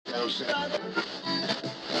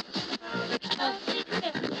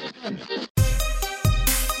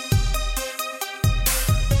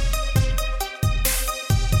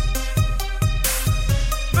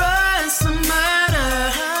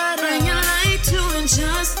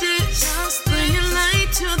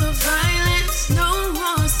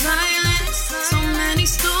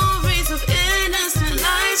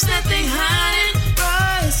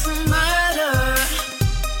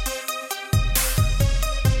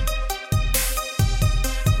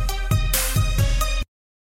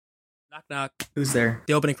Knock, knock. Who's there?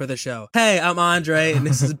 The opening for the show. Hey, I'm Andre, and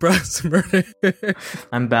this is Bros Murder.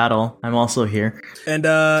 I'm Battle. I'm also here. And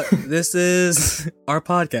this is our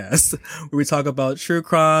podcast, where we talk about true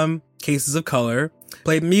crime, cases of color,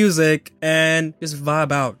 play music, and just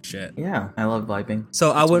vibe out shit. Yeah, I love vibing.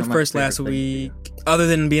 So I went first last week. Other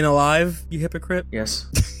than being alive, you hypocrite? Yes.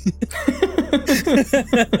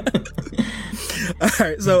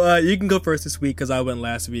 Alright, so you can go first this week, because I went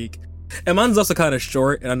last week. And mine's also kind of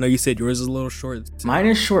short, and I know you said yours is a little short too. Mine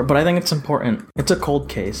is short, but I think it's important. It's a cold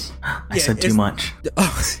case. I said too much.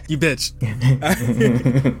 Oh, you bitch.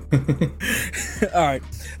 All right.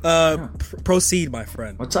 Proceed, my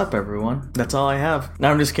friend. What's up, everyone? That's all I have.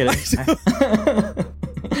 No, I'm just kidding.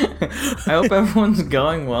 I hope everyone's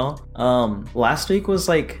going well. Last week was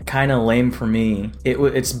like kind of lame for me.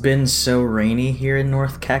 It's been so rainy here in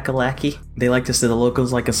North Kakalaki. They like to say, the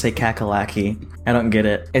locals like to say Kakalaki. I don't get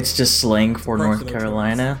it. It's just slang for North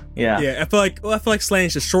Carolina. Yeah. Yeah, I feel like slang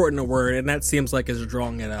is just shorten a word, and that seems like it's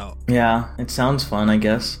drawing it out. Yeah, it sounds fun, I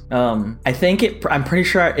guess. I'm pretty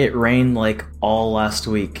sure it rained like all last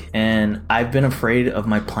week, and I've been afraid of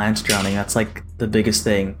my plants drowning. That's like the biggest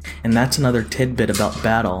thing. And that's another tidbit about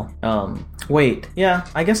Battle.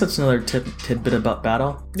 I guess it's another tidbit about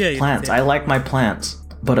Battle. Yeah, plants. I like my plants.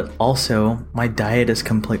 But also, my diet is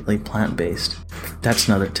completely plant-based. That's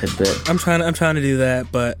another tidbit. I'm trying to do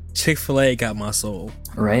that, but Chick-fil-A got my soul.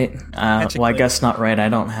 Right? Well, I guess not right. I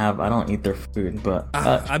don't eat their food, but...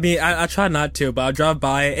 I try not to, but I'll drive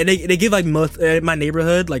by, and they give, like, in my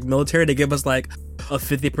neighborhood, like, military, they give us, like, a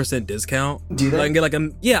 50% discount. Do they? I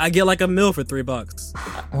can get I get like a meal for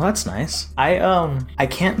 $3. Well, that's nice. I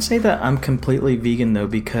can't say that I'm completely vegan though,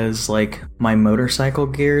 because like my motorcycle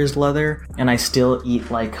gear is leather, and I still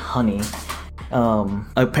eat like honey.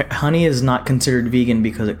 Honey is not considered vegan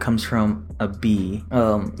because it comes from a bee.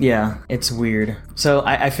 Yeah, it's weird. So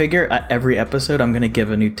I figure at every episode I'm gonna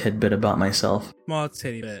give a new tidbit about myself. Small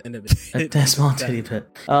titty bit. A small titty bit.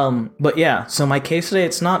 But yeah, so my case today,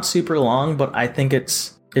 it's not super long, but I think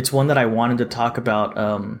it's one that I wanted to talk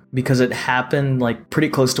about because it happened like pretty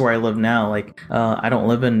close to where I live now. Like I don't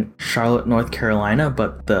live in Charlotte, North Carolina,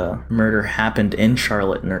 but the murder happened in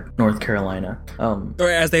Charlotte, North Carolina. Or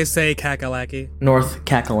as they say, Kakalaki. North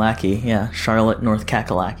Kakalaki, yeah, Charlotte, North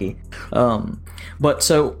Kakalaki. But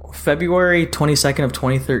so February 22nd of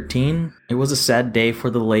 2013, it was a sad day for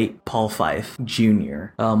the late Paul Fife Jr.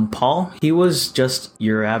 Paul, he was just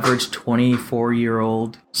your average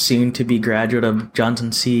 24-year-old, soon-to-be graduate of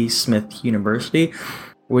Johnson C. Smith University,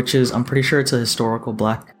 which is, I'm pretty sure it's a historical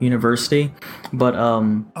black university, but I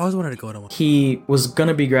always wanted to go to one. He was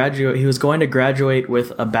going to graduate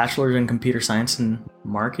with a bachelor's in computer science and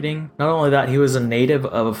marketing. Not only that, he was a native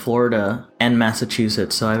of Florida and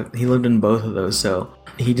Massachusetts, so he lived in both of those, so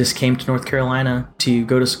he just came to North Carolina to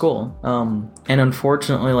go to school. And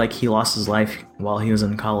unfortunately, like, he lost his life while he was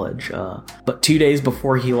in college. But 2 days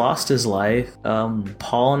before he lost his life,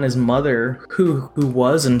 Paul and his mother, who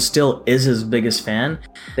was and still is his biggest fan,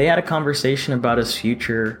 they had a conversation about his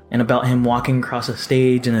future and about him walking across a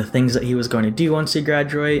stage and the things that he was going to do once he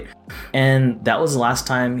graduate. And that was the last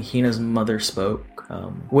time he and his mother spoke.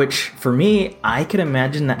 Which for me, I could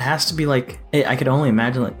imagine that has to be like, I could only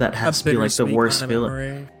imagine like that has to be like the worst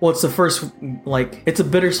feeling. Well, it's the first, like, it's a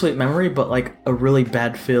bittersweet memory, but like a really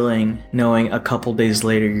bad feeling knowing a couple days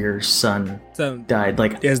later your son died.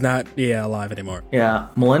 Like, is not alive anymore. Yeah,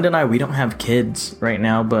 Melinda and I, we don't have kids right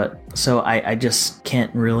now, but so I just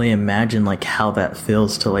can't really imagine like how that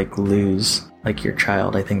feels to like lose like your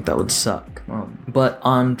child. I think that would suck. But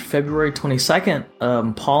on February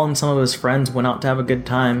 22nd, Paul and some of his friends went out to have a good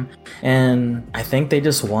time, and I think they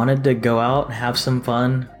just wanted to go out and have some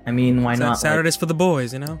fun. I mean, why not? Saturdays for the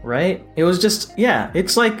boys, you know? Right? It was just, yeah,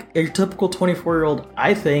 it's like a typical 24-year-old,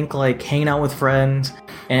 I think, like hanging out with friends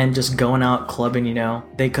and just going out clubbing, you know?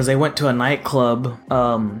 Because they went to a nightclub,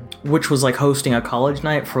 which was like hosting a college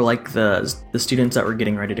night for like the students that were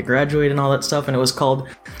getting ready to graduate and all that stuff, and it was called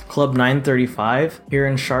Club 935 here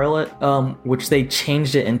in Charlotte, which they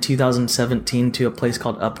changed it in 2017 to a place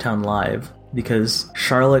called Uptown Live. because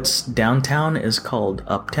Charlotte's downtown is called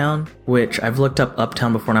Uptown, which I've looked up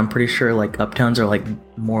Uptown before, and I'm pretty sure like Uptowns are like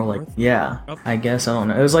more like, yeah, I guess, I don't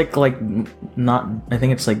know. It was like not, I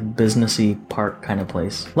think it's like businessy park kind of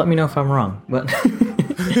place. Let me know if I'm wrong, but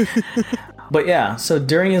but yeah. So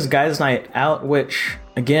during his guys' night out, which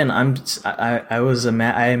again,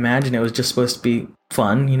 I imagine it was just supposed to be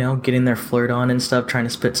fun, you know, getting their flirt on and stuff, trying to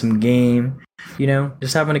spit some game, you know,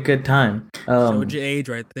 just having a good time. Showed your age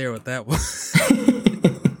right there with that one.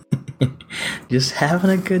 Just having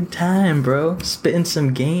a good time, bro. Spitting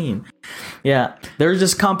some game. Yeah, there's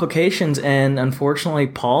just complications, and unfortunately,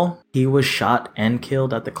 Paul, he was shot and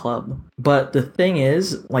killed at the club. But the thing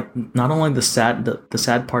is, like, not only the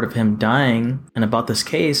sad part of him dying and about this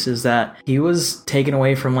case is that he was taken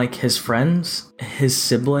away from like his friends, his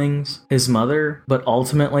siblings, his mother, but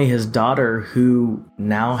ultimately his daughter, who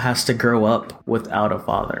now has to grow up without a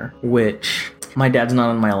father, which my dad's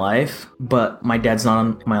not in my life, but my dad's not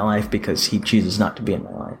in my life because he chooses not to be in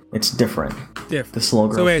my life. It's different. This little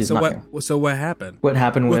girl. So wait, so what happened? What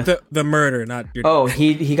happened with the murder? Not your. Oh,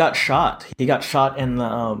 he got shot. He got shot in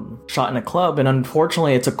a club, and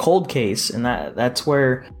unfortunately, it's a cold case, and that's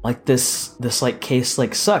where like this like case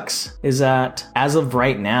like sucks. Is that as of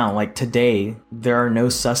right now, like today, there are no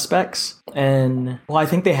suspects, and well, I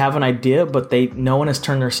think they have an idea, but no one has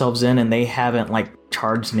turned themselves in, and they haven't like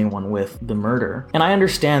charged anyone with the murder. And I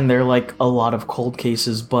understand there are like a lot of cold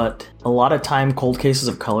cases, but a lot of time cold cases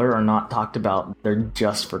of color are not talked about. They're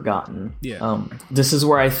just forgotten. Yeah. This is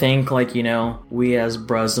where I think, like, you know, we as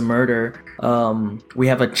Bros the Murder, we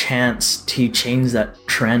have a chance to change that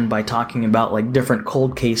trend by talking about like different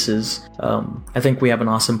cold cases. I think we have an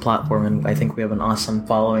awesome platform, and I think we have an awesome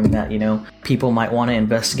following that, you know, people might want to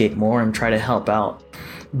investigate more and try to help out.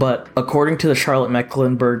 But according to the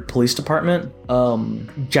Charlotte-Mecklenburg Police Department,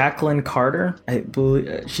 Jacqueline Carter, I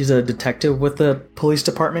believe she's a detective with the police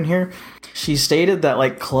department here, she stated that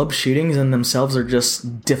like club shootings in themselves are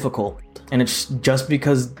just difficult. And it's just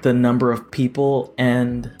because the number of people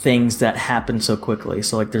and things that happen so quickly.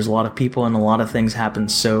 So like there's a lot of people and a lot of things happen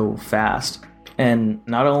so fast. And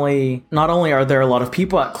not only are there a lot of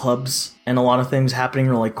people at clubs and a lot of things happening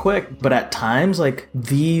really quick, but at times like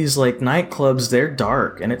these like nightclubs, they're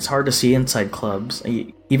dark and it's hard to see inside clubs,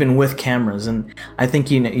 even with cameras. And I think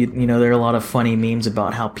you know there are a lot of funny memes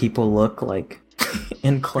about how people look like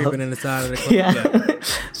in clubs. Creeping inside of the club. Yeah.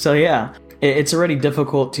 So yeah. It's already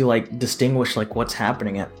difficult to like distinguish like what's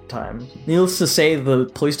happening at the time. Needless to say, the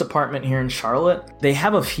police department here in Charlotte, they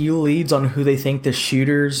have a few leads on who they think the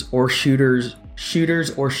shooter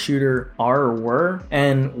are or were,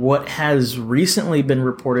 and what has recently been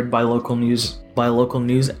reported by a local news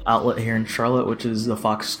outlet here in Charlotte, which is the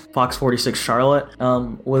Fox 46 Charlotte,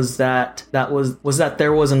 was that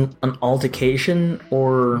there was an altercation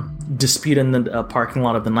or dispute in the parking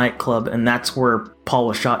lot of the nightclub, and that's where Paul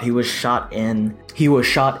was shot. He was shot in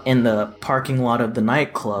the parking lot of the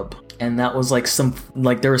nightclub. And that was like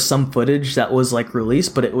there was some footage that was like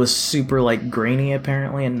released, but it was super like grainy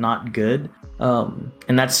apparently and not good.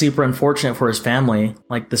 And that's super unfortunate for his family.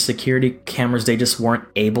 Like the security cameras, they just weren't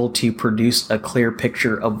able to produce a clear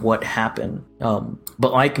picture of what happened.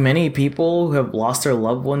 But like many people who have lost their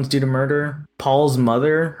loved ones due to murder, Paul's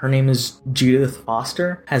mother, her name is Judith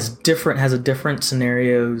Foster, has different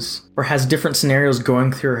scenarios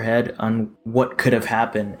going through her head on what could have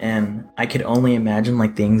happened. And I could only imagine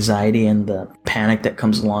like the anxiety and the panic that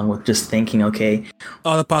comes along with just thinking, okay,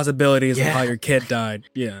 all the possibilities of how your kid died.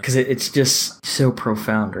 Yeah. Because it's just so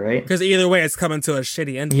profound, right? Because either way, it's coming to a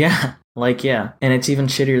shitty ending. Yeah. And it's even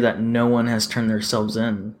shittier that no one has turned themselves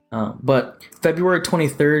in. But February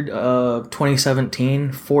 23rd,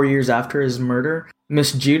 2017, 4 years after his murder,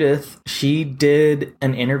 Miss Judith, she did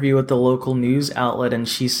an interview with the local news outlet, and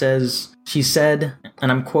she said,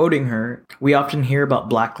 and I'm quoting her, "We often hear about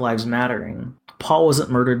Black Lives Mattering. Paul wasn't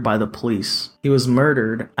murdered by the police. He was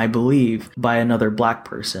murdered, I believe, by another black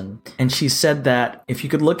person." And she said that if you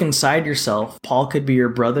could look inside yourself, Paul could be your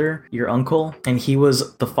brother, your uncle, and he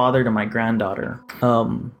was the father to my granddaughter.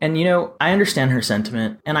 And you know, I understand her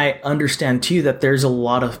sentiment, and I understand too that there's a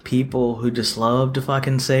lot of people who just love to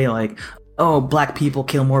fucking say like, oh, black people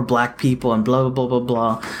kill more black people and blah, blah, blah, blah,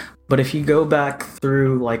 blah. But if you go back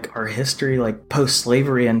through like our history, like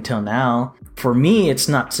post-slavery until now, for me, it's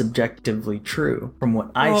not subjectively true from what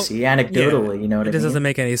I see anecdotally. Yeah, you know what I mean? This doesn't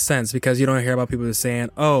make any sense because you don't hear about people saying,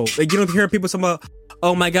 oh, like you don't hear people saying about,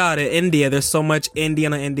 oh my God, in India, there's so much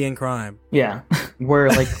Indian on Indian crime. Yeah, where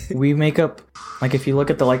like we make up, like if you look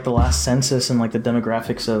at the last census and like the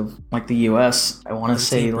demographics of like the U.S., I want to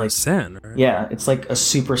say like 13%, right? yeah, it's like a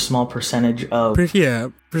super small percentage of Yeah,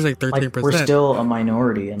 it's like 13%. like we're still a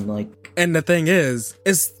minority and like. And the thing is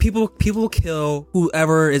people kill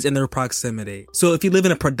whoever is in their proximity. So if you live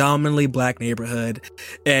in a predominantly black neighborhood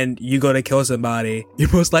and you go to kill somebody,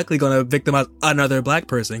 you're most likely going to victimize another black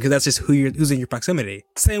person because that's just who's in your proximity.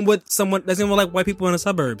 Same with like white people in the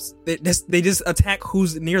suburbs. They just attack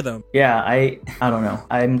who's near them. Yeah, I don't know.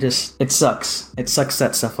 It sucks. It sucks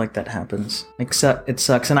that stuff like that happens. Except it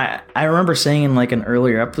sucks. And I remember saying in like an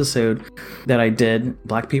earlier episode that I did,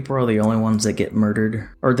 black people are the only ones that get murdered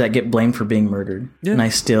or that get blamed for being murdered. Yeah. And I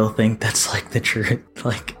still think that's like the truth.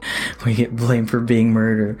 Like we get blamed for being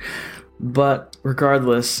murdered. But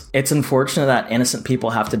regardless, it's unfortunate that innocent people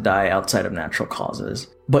have to die outside of natural causes.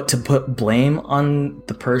 But to put blame on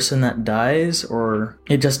the person that dies, or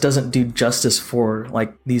it just doesn't do justice for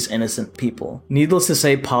like these innocent people. Needless to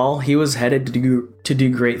say, Paul, he was headed to do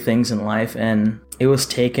great things in life, and it was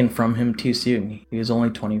taken from him too soon. He was only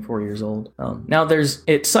 24 years old. Now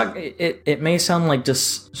it may sound like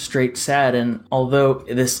just straight sad, and although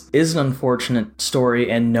this is an unfortunate story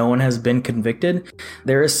and no one has been convicted,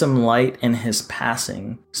 there is some light in his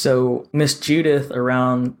passing. So Miss Judith,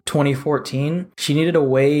 around 2014, she needed a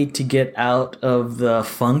way to get out of the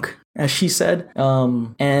funk, as she said.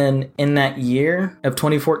 And in that year of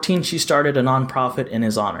 2014, she started a nonprofit in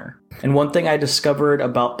his honor. And one thing I discovered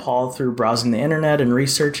about Paul through browsing the internet and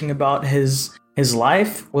researching about his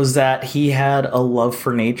life was that he had a love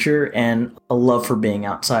for nature and a love for being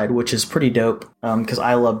outside, which is pretty dope because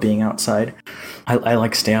I love being outside. I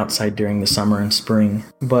like stay outside during the summer and spring,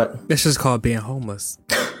 but... It's just called being homeless.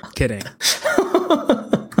 Kidding.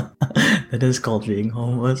 It is called being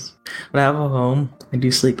homeless. But I have a home. I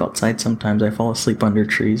do sleep outside sometimes. I fall asleep under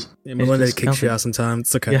trees. Yeah, Melinda kicks you out sometimes.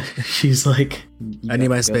 It's okay. Yeah, she's like... I need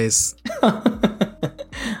my space.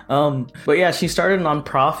 But yeah, she started a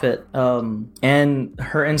nonprofit, and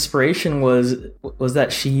her inspiration was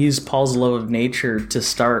that she used Paul's love of nature to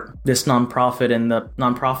start this nonprofit. And the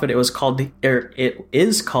nonprofit, it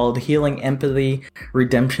is called Healing Empathy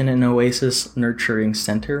Redemption and Oasis Nurturing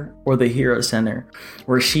Center, or the Hero Center,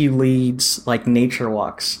 where she leads like nature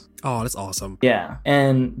walks. Oh, that's awesome. Yeah.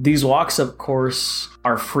 And these walks, of course,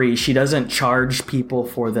 are free. She doesn't charge people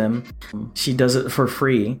for them. She does it for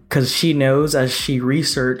free because she knows, as she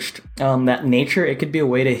researched, that nature, it could be a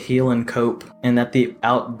way to heal and cope, and that the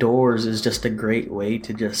outdoors is just a great way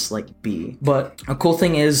to just like be. But a cool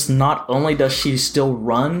thing is, not only does she still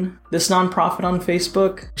run this nonprofit on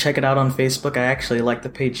Facebook, check it out on Facebook. I actually like the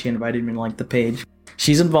page. She invited me to like the page.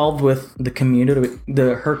 She's involved with the community,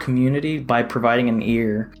 her community, by providing an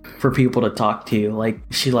ear for people to talk to. Like,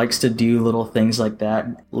 she likes to do little things like that,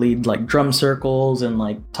 lead like drum circles and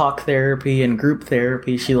like talk therapy and group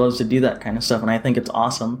therapy. She loves to do that kind of stuff, and I think it's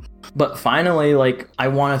awesome. But finally, like, I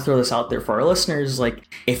want to throw this out there for our listeners.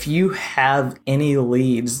 Like, if you have any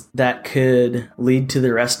leads that could lead to the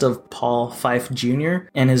arrest of Paul Fife Jr.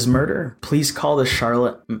 and his murder, please call the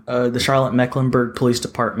Charlotte Mecklenburg Police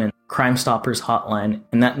Department Crime Stoppers hotline,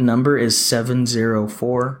 and that number is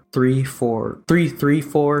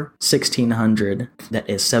 704-334-1600. That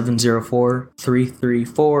is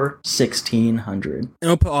 704-334-1600. And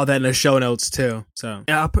I'll put all that in the show notes too. So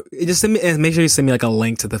yeah, make sure you send me like a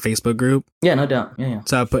link to the Facebook group. Yeah, no doubt. Yeah.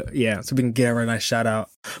 So so we can give her a nice shout out.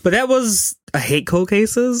 But that was a hate cold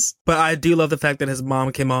cases. But I do love the fact that his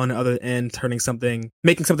mom came on the other end,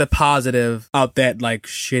 making something positive out that like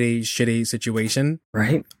shitty situation.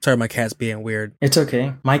 Right. Sorry, my cat's being weird. It's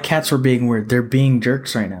okay. My cats were being weird. They're being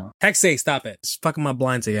jerks right now. Hexay, stop it. It's fucking my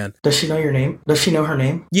blinds again. Does she know your name? Does she know her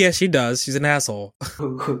name? Yeah, she does. She's an asshole.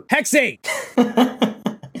 Hexay!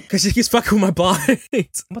 Because she keeps fucking with my blinds.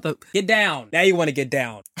 I'm about to get down. Now you want to get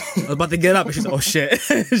down. I was about to get up and she's like, oh shit.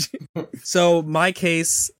 So my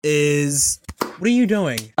case is... What are you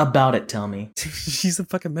doing? About it, tell me. She's a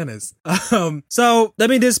fucking menace. So let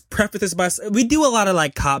me just preface this by... We do a lot of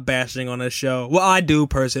like cop bashing on this show. Well, I do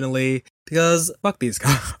personally. Because fuck these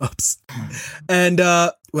cops. And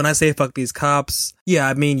when I say fuck these cops, yeah,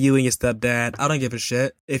 I mean you and your stepdad. I don't give a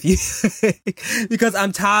shit if you because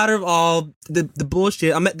I'm tired of all the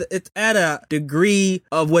bullshit. It's at a degree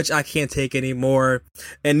of which I can't take anymore.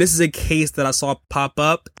 And this is a case that I saw pop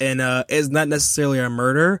up, and it's not necessarily a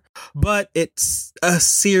murder, but it's a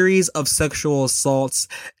series of sexual assaults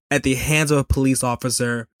at the hands of a police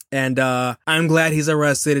officer. And I'm glad he's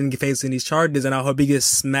arrested and facing these charges, and I hope he gets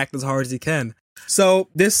smacked as hard as he can. So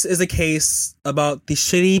this is a case about the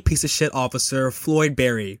shitty piece of shit officer, Floyd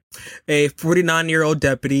Berry, a 49-year-old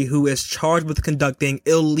deputy who is charged with conducting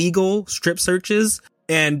illegal strip searches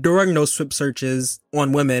and during those strip searches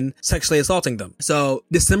on women, sexually assaulting them. So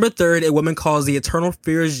December 3rd, a woman calls the Internal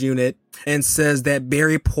Affairs Unit and says that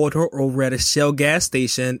Berry pulled her over at a Shell gas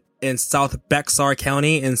station in South Bexar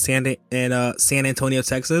County in San Antonio,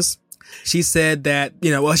 Texas. She said that,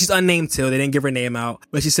 she's unnamed too. They didn't give her name out,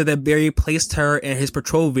 but she said that Berry placed her in his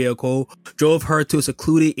patrol vehicle, drove her to a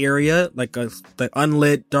secluded area, like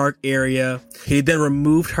unlit, dark area. He then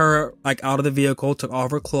removed her out of the vehicle, took all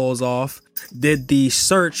of her clothes off, did the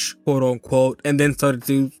search, quote unquote, and then started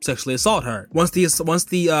to sexually assault her. Once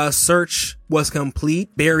the search was complete,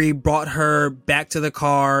 Berry brought her back to the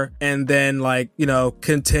car and then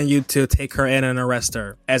continued to take her in and arrest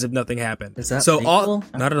her as if nothing happened. Is that so? legal?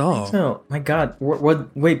 Not at all. So, my God,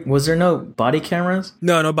 wait, was there no body cameras?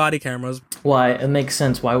 No body cameras. Why? It makes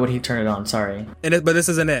sense. Why would he turn it on? Sorry. But this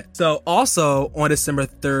isn't it. So also on December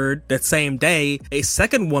 3rd, that same day, a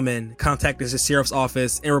second woman contacted the sheriff's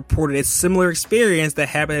office and reported a similar experience that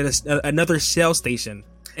happened at another Shell station.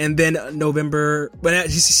 And then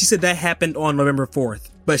she said that happened on November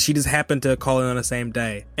 4th, but she just happened to call in on the same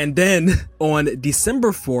day. And then on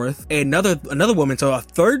December 4th, another woman, so a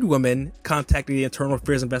third woman, contacted the Internal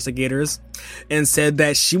Affairs investigators and said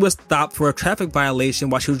that she was stopped for a traffic violation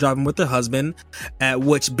while she was driving with her husband, at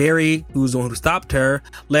which Berry, who's the one who stopped her,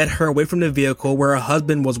 led her away from the vehicle where her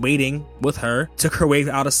husband was waiting with her, took her way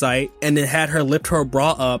out of sight, and then had her lift her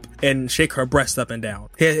bra up and shake her breasts up and down.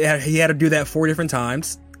 He had to do that 4 different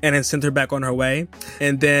times and then sent her back on her way.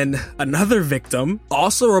 And then another victim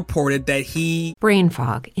also reported that brain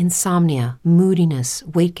fog, insomnia, moodiness,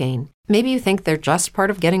 weight gain. Maybe you think they're just part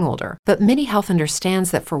of getting older, but MIDI Health understands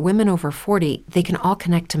that for women over 40, they can all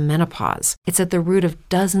connect to menopause. It's at the root of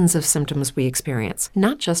dozens of symptoms we experience,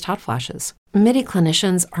 not just hot flashes. MIDI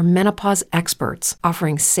clinicians are menopause experts,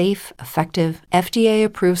 offering safe, effective,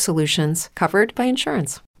 FDA-approved solutions covered by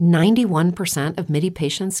insurance. 91% of MIDI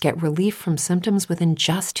patients get relief from symptoms within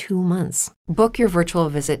just 2 months. Book your virtual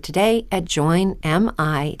visit today at joinmidi.com.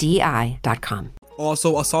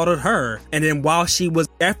 also assaulted her. And then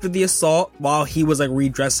after the assault, while he was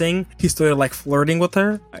redressing, he started flirting with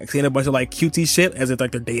her, saying a bunch of cutesy shit as if they're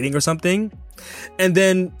dating or something. And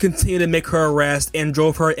then continued to make her arrest and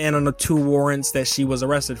drove her in on the 2 warrants that she was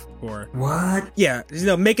arrested for. What? Yeah,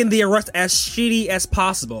 making the arrest as shitty as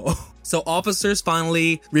possible. So officers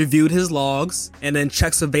finally reviewed his logs and then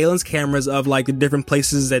checked surveillance cameras of the different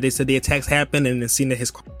places that they said the attacks happened, and then seen that his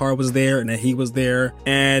car was there and that he was there.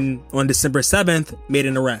 And on December 7th, made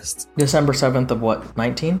an arrest. December 7th of what,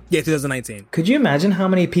 19? Yeah, 2019. Could you imagine how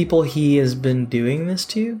many people he has been doing this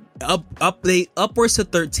to? Upwards to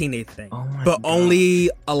 13, they think. Oh my but God.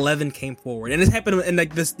 only 11 came forward. And this happened in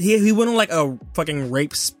this. He went on a fucking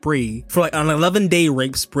rape spree for an 11-day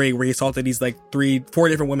rape spree where he assaulted these 4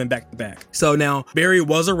 different women back to back. So now Berry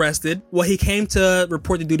was arrested. Well, he came to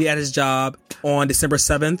report to duty at his job on December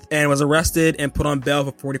 7th and was arrested and put on bail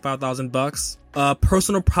for $45,000.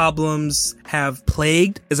 Personal problems have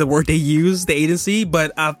plagued is a word they use, the agency,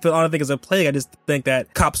 but I don't think it's a plague. I just think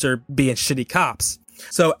that cops are being shitty cops.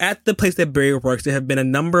 So at the place that Berry works, there have been a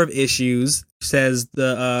number of issues, says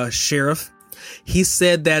the sheriff. He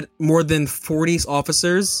said that more than 40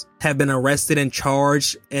 officers have been arrested and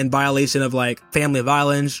charged in violation of family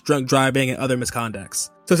violence, drunk driving, and other misconducts.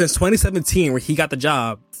 So since 2017, where he got the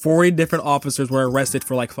job, 40 different officers were arrested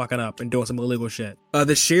for fucking up and doing some illegal shit.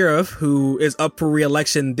 The sheriff, who is up for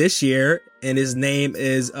re-election this year, and his name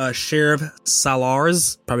is Sheriff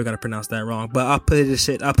Salars. Probably gonna pronounce that wrong, but I'll put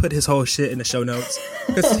his whole shit in the show notes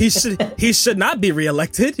because he should not be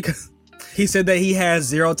re-elected. He said that he has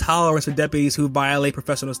zero tolerance for deputies who violate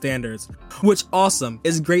professional standards, which awesome.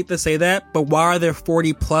 It's great to say that, but why are there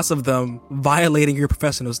 40 plus of them violating your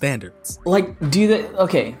professional standards?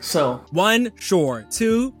 Okay, so 1, sure.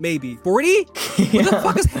 2, maybe. 40? What the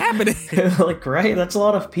fuck is happening? Right? That's a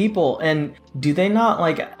lot of people. And do they not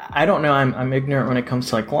I don't know, I'm ignorant when it comes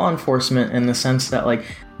to law enforcement in the sense that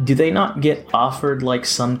do they not get offered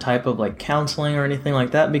some type of counseling or anything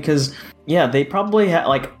like that? Because yeah, they probably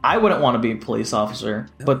I wouldn't want to be a police officer,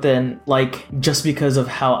 but then just because of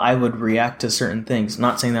how I would react to certain things,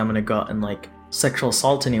 not saying that I'm gonna go out and sexual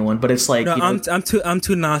assault anyone, but it's no, I'm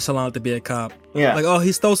too nonchalant to be a cop. Yeah.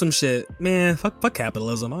 He stole some shit. Man, fuck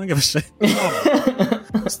capitalism. I don't give a shit.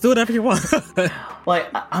 Just do whatever you want.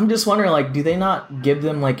 I'm just wondering, do they not give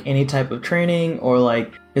them any type of training or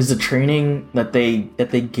is the training that they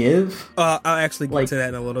give? I'll actually get Like, to that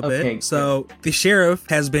in a little okay, bit. So the sheriff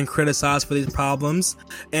has been criticized for these problems,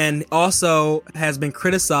 and also has been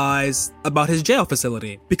criticized about his jail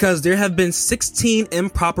facility because there have been 16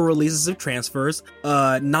 improper releases of transfers.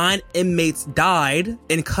 9 inmates died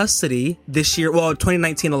in custody this year. Well,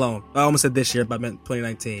 2019 alone. I almost said this year, but I meant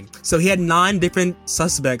 2019. So he had 9 different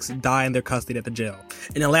suspects die in their custody at the jail.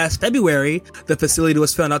 And in last February, the facility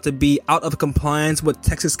was found out to be out of compliance with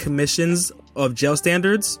Texas Commissions of Jail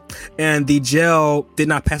Standards, and the jail did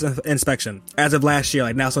not pass an inspection as of last year.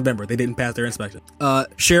 Like now it's November, they didn't pass their inspection.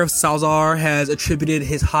 Sheriff Salazar has attributed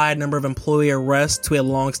his high number of employee arrests to a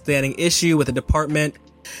long-standing issue with the department,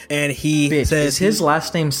 and he says is his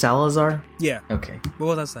last name Salazar? Yeah. Okay.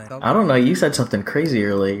 What was I saying? I don't know. You said something crazy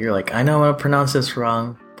earlier. You're like, I know I'm gonna pronounce this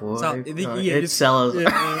wrong. Boy, it's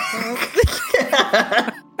Salazar.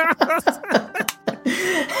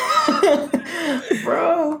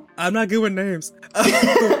 Bro, I'm not good with names.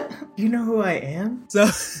 you know who I am? So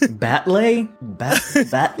Batley?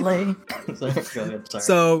 Batley? Go ahead, sorry.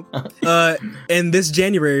 So, in this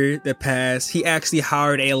January that passed, he actually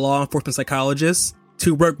hired a law enforcement psychologist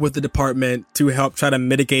to work with the department to help try to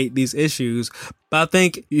mitigate these issues. But I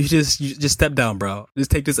think you just step down, bro.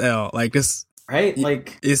 Just take this L. Like this. Right?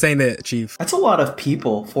 Like, this ain't it, Chief. that's a lot of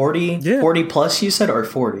people. 40? Yeah. 40 plus, you said, or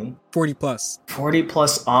 40? 40 plus. 40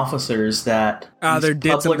 plus officers that Either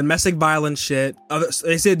did some domestic violence shit.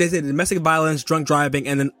 They said domestic violence, drunk driving,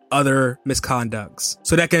 and then other misconducts.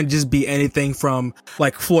 So that can just be anything from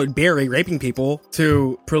like Floyd Berry raping people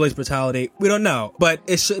to police brutality. We don't know, but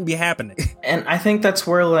it shouldn't be happening. And I think that's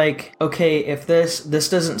where, like, okay, if this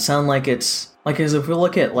doesn't sound like it's like, as if we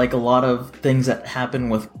look at like a lot of things that happen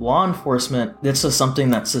with law enforcement, this is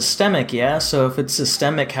something that's systemic, yeah? So if it's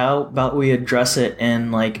systemic, how about we address it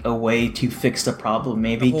in like a way to fix the problem?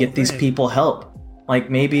 Maybe get these people help.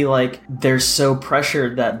 Like maybe like they're so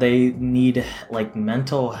pressured that they need like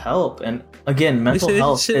mental help. And again, mental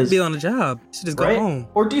health shouldn't be on the job. You should just go home.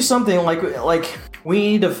 Or do something like we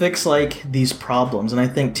need to fix like these problems. And I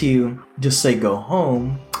think to just say go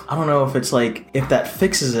home, I don't know if it's like, if that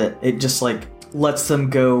fixes it, it just like lets them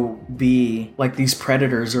go be like these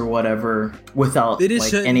predators or whatever without they just like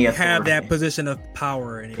shouldn't any authority. have that position of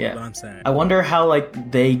power anymore. Yeah. What I'm saying. I wonder how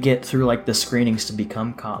like they get through like the screenings to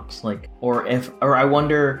become cops, like, or I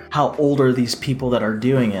wonder how old are these people that are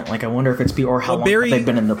doing it. Like I wonder if it's or how long have they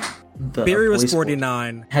been in the Barry was police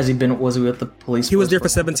 49. Force. Has he been? Was he with the police? He was there for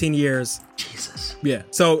 17 years. Jesus. Yeah.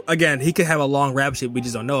 So again, he could have a long rap sheet we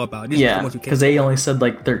just don't know about. Yeah, because they only said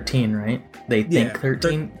like 13, right? They think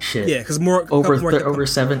 13. Shit. Yeah, because more over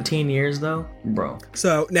 17 years though, bro.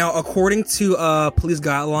 So now, according to police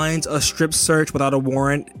guidelines, a strip search without a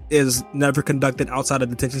warrant is never conducted outside a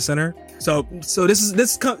detention center. So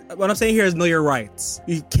this what I'm saying here is know your rights.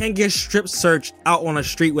 You can't get strip searched out on a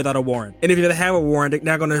street without a warrant. And if you have a warrant, they're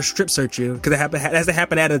not going to strip search you because it has to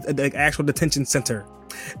happen at an actual detention center.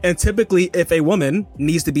 And typically, if a woman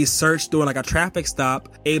needs to be searched during like a traffic stop,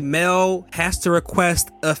 a male has to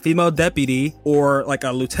request a female deputy or like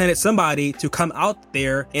a lieutenant, somebody to come out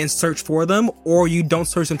there and search for them, or you don't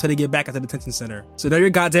search them until they get back at the detention center. So know your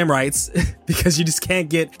goddamn rights because you just can't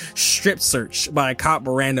get strip searched by a cop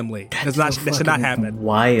randomly. That should not happen.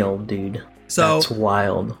 Wild, dude. So, that's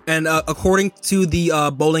wild. And according to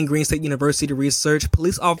the Bowling Green State University research,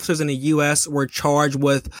 police officers in the U.S. were charged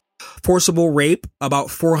with forcible rape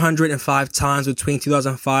about 405 times between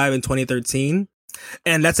 2005 and 2013,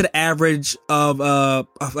 and that's an average of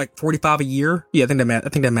like 45 a year. Yeah, I think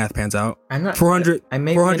that math pans out. I'm not 400. I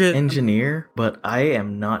may be an engineer, but I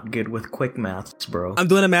am not good with quick maths, bro. I'm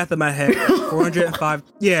doing the math in my head. 405.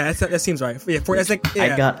 Yeah, that seems right. Yeah, that's like. Yeah.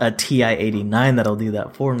 I got a TI-89 that'll do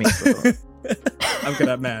that for me, bro. I'm good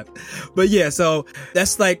at math. But yeah, so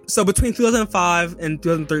that's like, so between 2005 and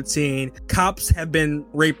 2013, cops have been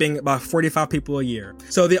raping about 45 people a year.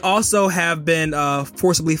 So they also have been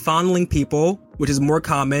forcibly fondling people, which is more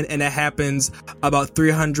common, and that happens about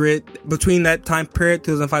 300 between that time period,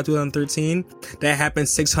 2005 2013. That happens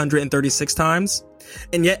 636 times.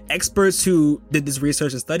 And yet experts who did this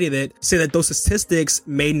research and studied it say that those statistics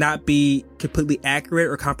may not be completely accurate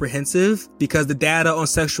or comprehensive because the data on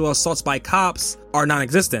sexual assaults by cops are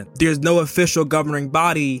non-existent. There's no official governing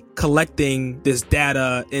body collecting this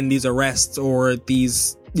data in these arrests or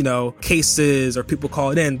these, cases or people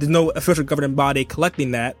called in. There's no official governing body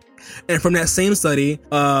collecting that. And from that same study,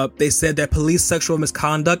 they said that police sexual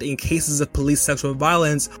misconduct in cases of police sexual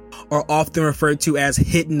violence are often referred to as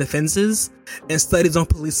hidden offenses. And studies on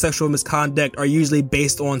police sexual misconduct are usually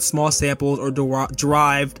based on small samples or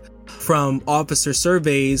derived from officer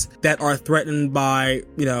surveys that are threatened by,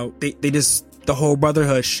 they just the whole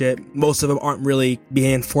brotherhood shit, most of them aren't really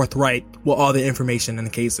being forthright with all the information in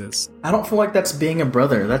the cases. I don't feel like that's being a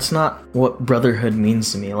brother. That's not what brotherhood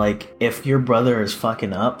means to me. Like, if your brother is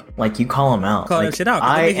fucking up, like, you call him out. Call like, that shit out.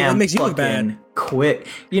 It makes you look fucking bad. quick.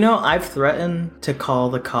 You know, I've threatened to call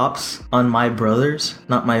the cops on my brothers.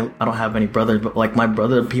 I don't have any brothers, but like my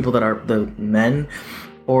brother, people that are the men,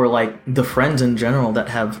 or like the friends in general that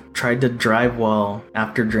have tried to drive while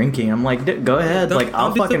after drinking. I'm like, go ahead. Like,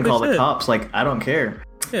 I'll fucking call the cops. Like, I don't care.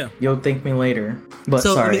 Yeah. You'll thank me later. But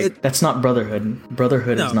So, sorry, I mean, that's not brotherhood.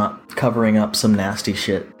 Brotherhood No. is not covering up some nasty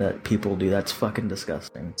shit that people do. That's fucking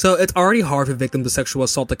disgusting. So it's already hard for victims of sexual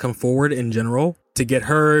assault to come forward in general, to get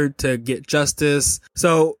heard, to get justice.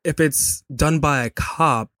 So if it's done by a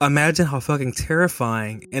cop, imagine how fucking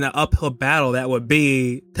terrifying and an uphill battle that would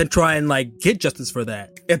be to try and like get justice for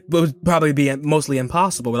that. It would probably be mostly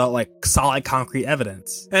impossible without like solid concrete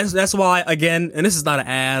evidence. And that's why, again, and this is not an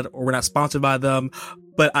ad or we're not sponsored by them,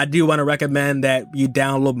 but I do want to recommend that you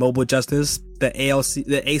download Mobile Justice, the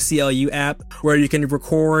ACLU app, where you can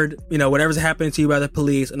record, whatever's happening to you by the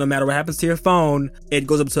police, and no matter what happens to your phone, it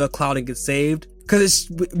goes up to a cloud and gets saved.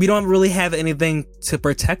 Because we don't really have anything to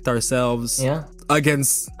protect ourselves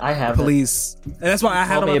against police. And that's why I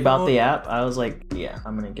had told me about phone. the app. I was like, yeah,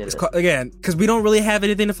 I'm gonna get it. Again, because we don't really have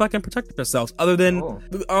anything to fucking protect ourselves other than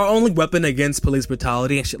our only weapon against police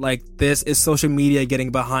brutality and shit like this is social media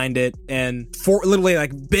getting behind it and for literally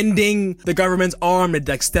like bending the government's arm to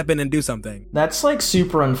like step in and do something. That's like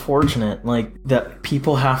super unfortunate. Like that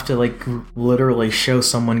people have to like literally show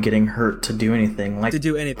someone getting hurt to do anything. Like to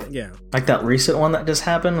do anything, yeah. Like that recent one that just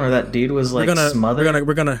happened where that dude was like smothered.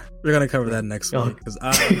 We're gonna cover that next week because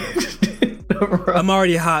I'm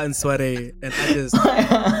already hot and sweaty and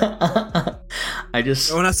I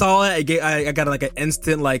just when I saw it, I got like an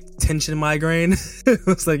instant like tension migraine. It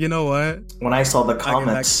was like, you know what? When I saw the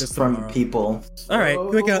comments from people. All right, here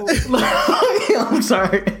we go. I'm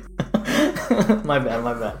sorry. My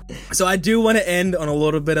bad. So I do want to end on a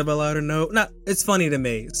little bit of a lighter note. It's funny to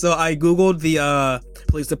me. So I googled the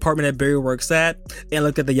police department that Barry works at and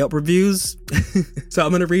looked at the Yelp reviews. So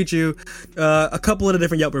I'm gonna read you a couple of the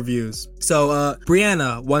different Yelp reviews. So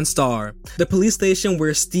Brianna, 1 star. The police station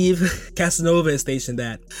where Steve Casanova is stationed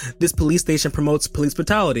at. This police station promotes police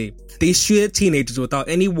brutality. They shoot at teenagers without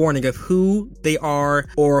any warning of who they are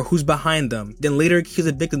or who's behind them, then later accuse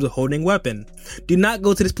the victims of holding a weapon. Do not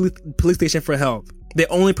go to this police station for help. They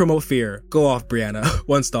only promote fear. Go off, Brianna.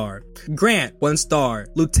 1 star. Grant, 1 star.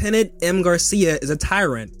 Lieutenant M. Garcia is a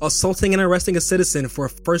tyrant, assaulting and arresting a citizen for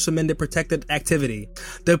First Amendment protected activity.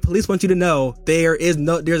 The police want you to know there's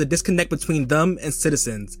a disconnect between them and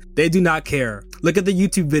citizens. They do not care. Look at the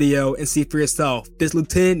YouTube video and see for yourself. This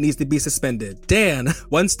lieutenant needs to be suspended. Dan,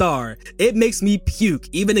 1 star. It makes me puke,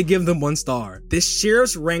 even to give them 1 star. This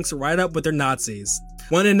sheriff's ranks right up with their Nazis.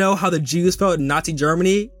 Want to know how the Jews felt in Nazi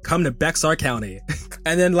Germany? Come to Bexar County.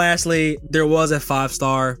 And then lastly, there was a 5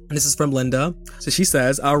 star. And this is from Linda. So she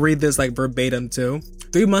says, I'll read this like verbatim too.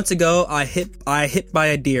 3 months ago, I hit by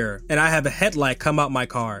a deer and I have a headlight come out my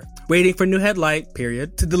car. Waiting for new headlight,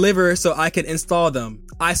 period, to deliver so I can install them.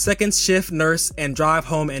 I second shift nurse and drive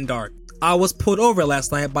home in dark. I was pulled over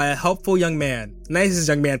last night by a helpful young man. Nicest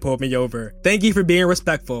young man pulled me over. Thank you for being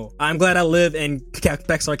respectful. I'm glad I live in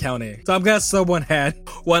Bexar County. So I'm glad someone had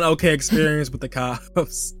one okay experience with the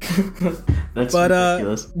cops. That's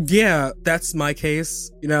ridiculous. Yeah, that's my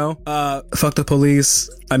case, fuck the police.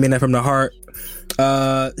 I mean that from the heart.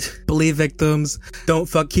 Believe victims. Don't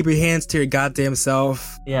keep your hands to your goddamn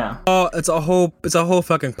self. Yeah. Oh, it's a whole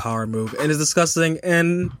fucking power move, and it's disgusting.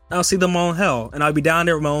 And I'll see them all in hell, and I'll be down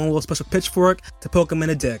there with my own little special pitchfork to poke them in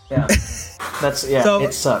the dick. Yeah. So,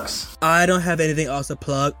 it sucks. I don't have anything else to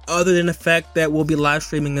plug other than the fact that we'll be live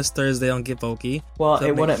streaming this Thursday on Get Vokey. Well, so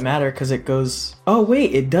it wouldn't matter because it goes. Oh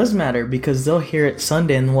wait, it does matter because they'll hear it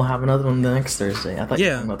Sunday and we'll have another one the next Thursday. I thought you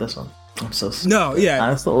were talking about this one. I'm so stupid. No, yeah.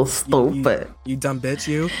 I'm so stupid. You dumb bitch,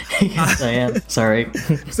 you. Yes, I am. Sorry.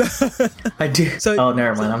 I do. Oh,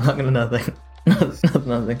 never mind. I'm not going to nothing.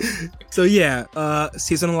 Nothing. So yeah,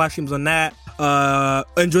 see some live streams on that.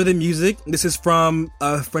 Enjoy the music. This is from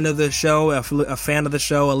a friend of the show, a fan of the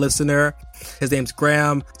show, a listener. His name's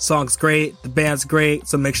Graham. Song's great. The band's great.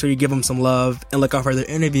 So make sure you give him some love and look out for their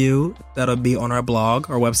interview. That'll be on our blog,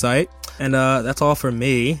 our website. And that's all for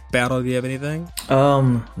me. Battle, do you have anything?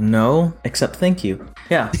 No, except thank you.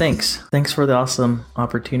 Yeah, thanks. Thanks for the awesome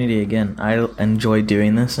opportunity again. I enjoy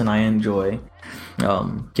doing this and I enjoy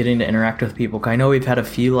getting to interact with people. I know we've had a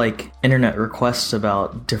few like internet requests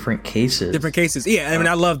about different cases. Yeah, I mean,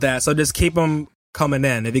 I love that. So just keep them coming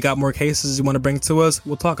in. If you got more cases you want to bring to us,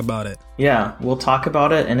 we'll talk about it. Yeah, we'll talk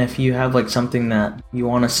about it, and if you have like something that you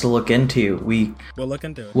want us to look into, we'll look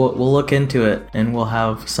into it. We'll look into it, and we'll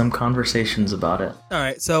have some conversations about it. All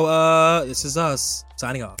right, so this is us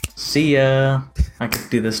signing off. See ya. I could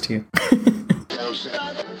do this too.